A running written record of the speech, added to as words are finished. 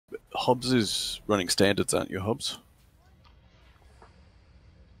Hobbs is running standards, aren't you, Hobbs?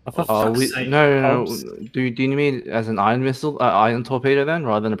 No. Do you need me as an iron missile, iron torpedo then,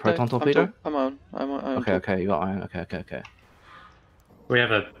 rather than a proton torpedo? I'm on. Okay, you got iron. Okay. We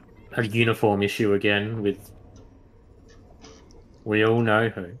have a uniform issue again with. We all know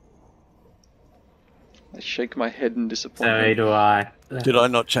who. I shake my head in disappointment. So do I. Did I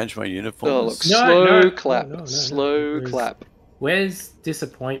not change my uniform? Oh, look, slow clap. Slow clap. Where's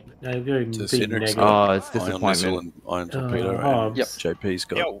disappointment? No, It's disappointment. Iron missile and iron torpedo. And yep. JP's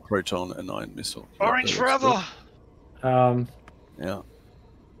got proton and iron missile. Orange forever. Yeah.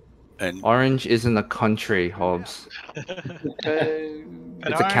 And Orange isn't a country, Hobbs. It's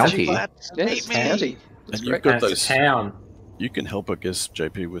a county. Yes, it's a county. And you've got those. Town. You can help, I guess,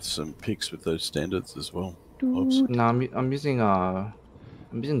 JP, with some picks with those standards as well. Hobbs. No, I'm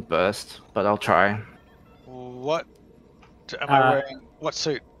using burst, but I'll try. What? Am I wearing? What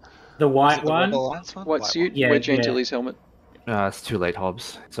suit? The white one. White suit. Yeah, Wedge Antilles helmet. It's too late,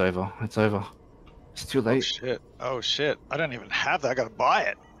 Hobbs. It's over. It's too late. Oh shit! Oh shit! I don't even have that. I gotta buy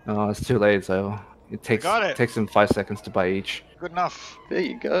it. Oh, it's too late. It's over. It takes them 5 seconds to buy each. Good enough. There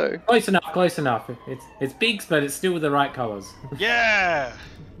you go. Close enough. It's big, but it's still with the right colors. Yeah.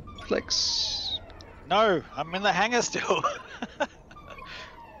 Flex. No, I'm in the hangar still.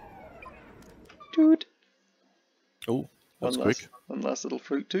 Dude. Oh, that's quick. One last little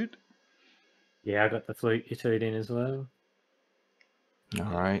fruit toot. Yeah, I got the flute toot in as well.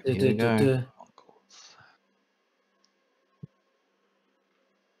 Alright, here we go.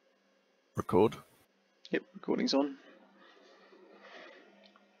 Record. Yep, recording's on.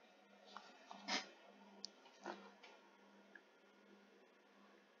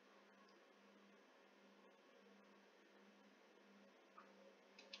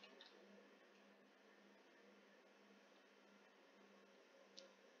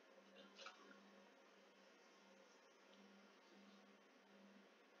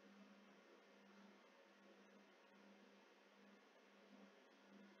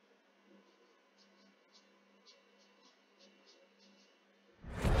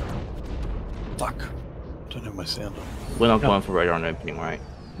 Fuck. Don't have my sound on. We're not going for radar on opening, right?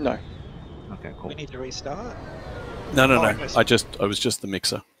 No. Okay, cool. We need to restart. No. I was just the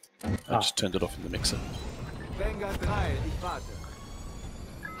mixer. I just turned it off in the mixer.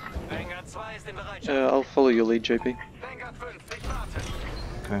 I'll follow your lead, JP.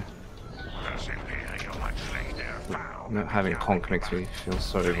 Okay. Not having conk makes me feel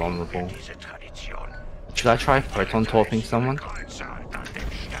so vulnerable. Should I try proton torping someone?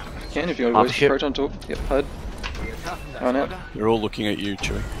 Can if you want to waste proton torp. Yep, HUD. On out. They're all looking at you,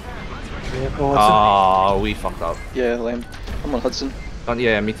 Chewie. Oh, we fucked up. Yeah, Lamb. I'm on Hudson. Oh,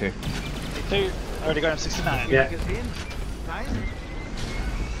 yeah, me too. Me too. I already got him 69. Yeah.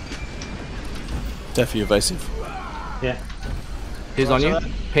 Daffy evasive. Yeah. Who's on you?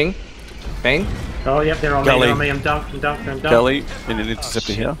 Ping? Bang? Oh, yep, they're on me. I'm dunked. Kelly, in an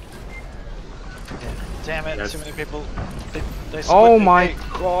interceptor here. Damn it, too many people. They oh my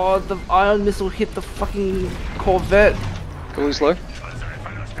god, the iron missile hit the fucking Corvette. Go slow.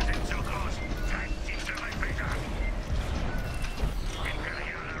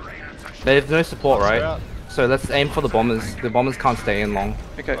 They have no support, right? So let's aim for the bombers. The bombers can't stay in long.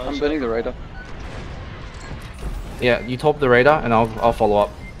 Okay, I'm burning the radar. Yeah, you torp the radar and I'll follow up.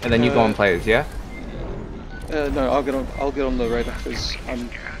 And then you go on players, yeah? No, I'll get on the radar because I'm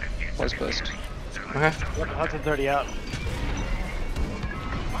close first. Okay. 130 out.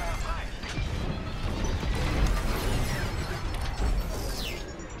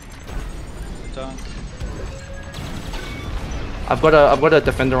 Dunk. I've got a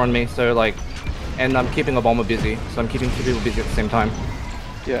defender on me, so like, and I'm keeping a bomber busy, so I'm keeping 2 people busy at the same time.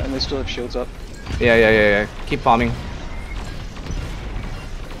 Yeah, and they still have shields up. Yeah. Keep farming.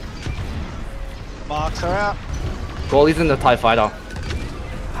 Marks are out. Goalie's in the TIE fighter.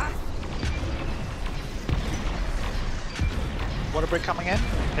 Water brick coming in.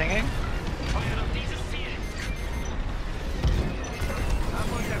 Pinging.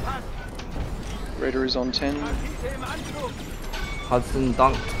 Radar is on 10. Hudson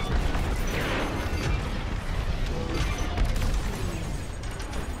dunked.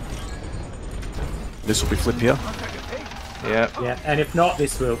 This will be flip here. Yeah, and if not,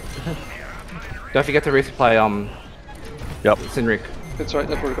 this will. Don't forget to resupply, Yep. Sinric. That's right,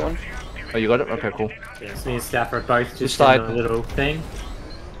 they've already gone. Oh, you got it? Okay, cool. Yes, me and Stafford both just side. in a little thing.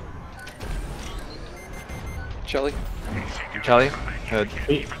 Charlie. Charlie? Heard.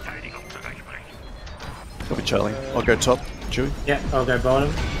 Copy, Charlie. I'll go top. Chewie. Yeah, I'll go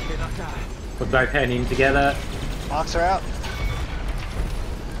bottom. We're both heading together. Marks are out.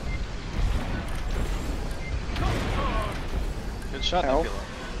 Shut Ow. up, Gilla.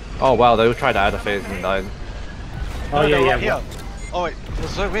 Oh wow, they tried to add a phase and died. Oh No, yeah, no, yeah. right here. Oh wait, it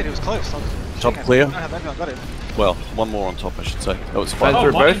was so weird. It was close. Top clear. I don't have anything. I got it. Well, one more on top, I should say. That was Went fine.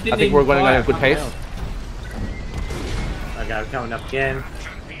 through Mikey both. I didn't think we're even going at a good fire. pace. Okay, we're coming up again.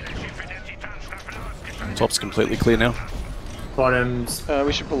 Top's completely clear now. Bottoms,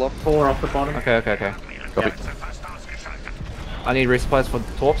 We should pull off. 4 off the bottom. Okay. Copy. Yep. I need resupplies for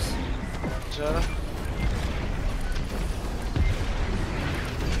the torps. Shut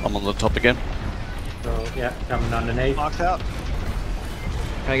I'm on the top again. So, yeah, coming underneath. Marked out.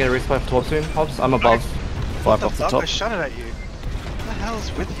 Can I get a resupply for torps soon, Hobbs? I'm above. 5 off the Fuck, top. I shot it at you. What the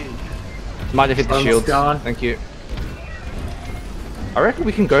hell's with you? Might have hit the Almost shields. gone. Thank you. I reckon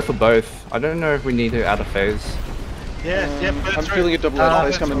we can go for both. I don't know if we need to add a phase. Yeah, yeah. I'm feeling a double out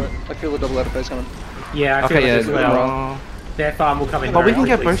of phase burn coming. through it. I feel a double out of phase coming. Yeah, I feel Okay, yeah. like as well. uh, Their farm will come in. But we very can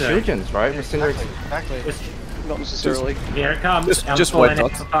get quickly both soon. shield gens, right? We're seeing Exactly. Just, Not necessarily. here it comes. Just- I'm just flying wait, out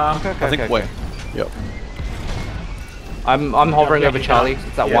Dots. the farm. Okay, I think wait. Yep. I'm hovering Yeah, over you Charlie. got-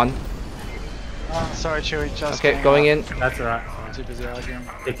 It's at yeah. 1. Oh, sorry, Chewie. Just Okay, came going out. in. That's alright. I'm too busy arguing.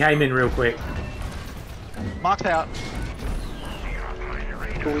 It came in real quick. Marked out.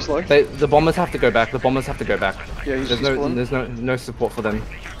 Always low. The bombers have to go back. The bombers have to go back. Yeah, he's There's pulling. no support for them.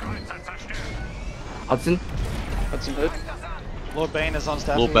 Hudson, Hudson heard. Lord Bane is on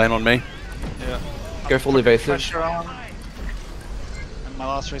staff. Lord Bane on me. Yeah. go full evasive. Pressure on. And my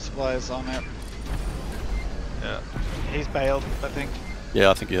last resupply is on it. Yeah. He's bailed, I think.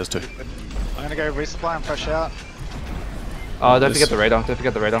 Yeah, I think he has to. I'm gonna go resupply and push out. Don't Yes. forget the radar. Don't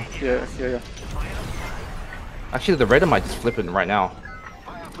forget the radar. Yeah. Actually, the radar might just flip it right now.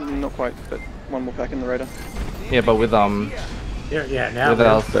 Not quite, but one more pack in the radar. Yeah, but with Yeah, now. with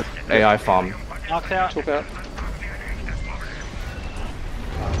our AI farm. Marked out. Talk out.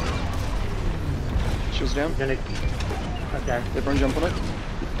 Shields down. Gonna, okay. Everyone jump on it.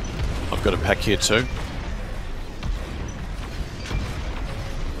 I've got a pack here too.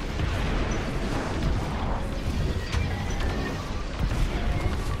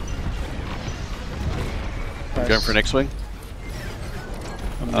 Nice. Going for an X-Wing.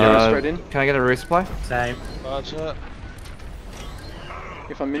 Straight in. Can I get a resupply? Same. Roger.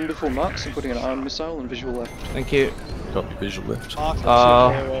 If I'm in before marks, I'm putting an iron missile and visual left. Thank you. Got the visual left. Marked.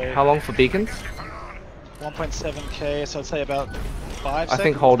 How long for beacons? 1.7k, so I'd say about 5 I seconds.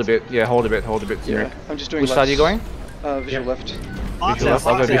 think hold a bit. Yeah, hold a bit. Yeah, I'm just doing Which side are you going? Visual left. Marked Visual out, left.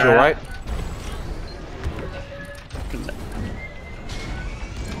 I'll go marked visual out. right.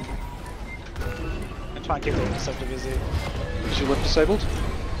 And try and keep the interceptor busy. Visual left disabled.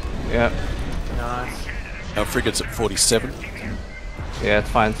 Yeah. Nice. Our frigate's at 47. Yeah, it's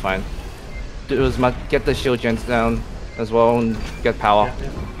fine. It's fine. Do as much. Get the shield gens down as well and get power.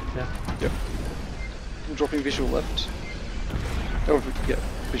 Yeah. I'm dropping visual left. Oh, yeah,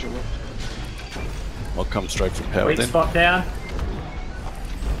 visual left. I'll come straight from power Weak then. spot down.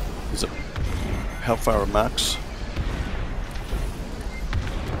 Is it? How far are marks?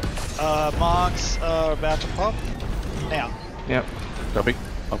 Marks are about to pop. Now. Yep. Copy.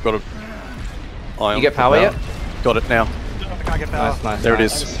 I've got a ion. You get for power yet? Got it now. I can't get power. Nice. There it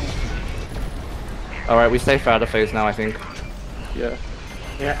nice. is. All right, we stay out of phase now. I think. Yeah.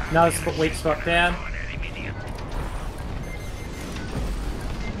 Yeah, another weak spot down.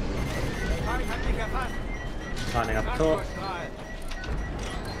 Lining up top.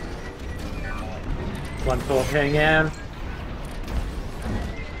 One torp heading down.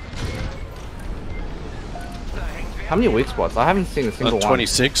 How many weak spots? I haven't seen a single one.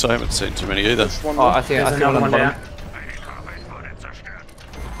 26. I haven't seen too many either. One Oh, more. I see There's one another on one the down.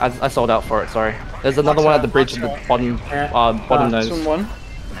 bottom. I sold out for it. Sorry. There's another one at the bridge at the bottom. Yeah. Bottom This nose. one.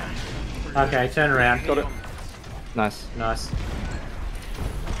 Okay, turn around. Got it. Nice. Nice.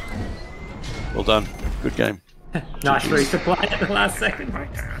 Well done. Good game. Nice resupply at the last second.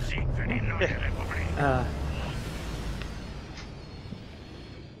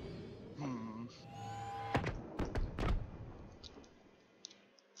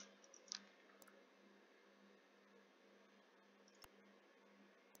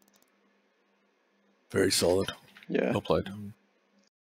 Very solid. Yeah. Well played.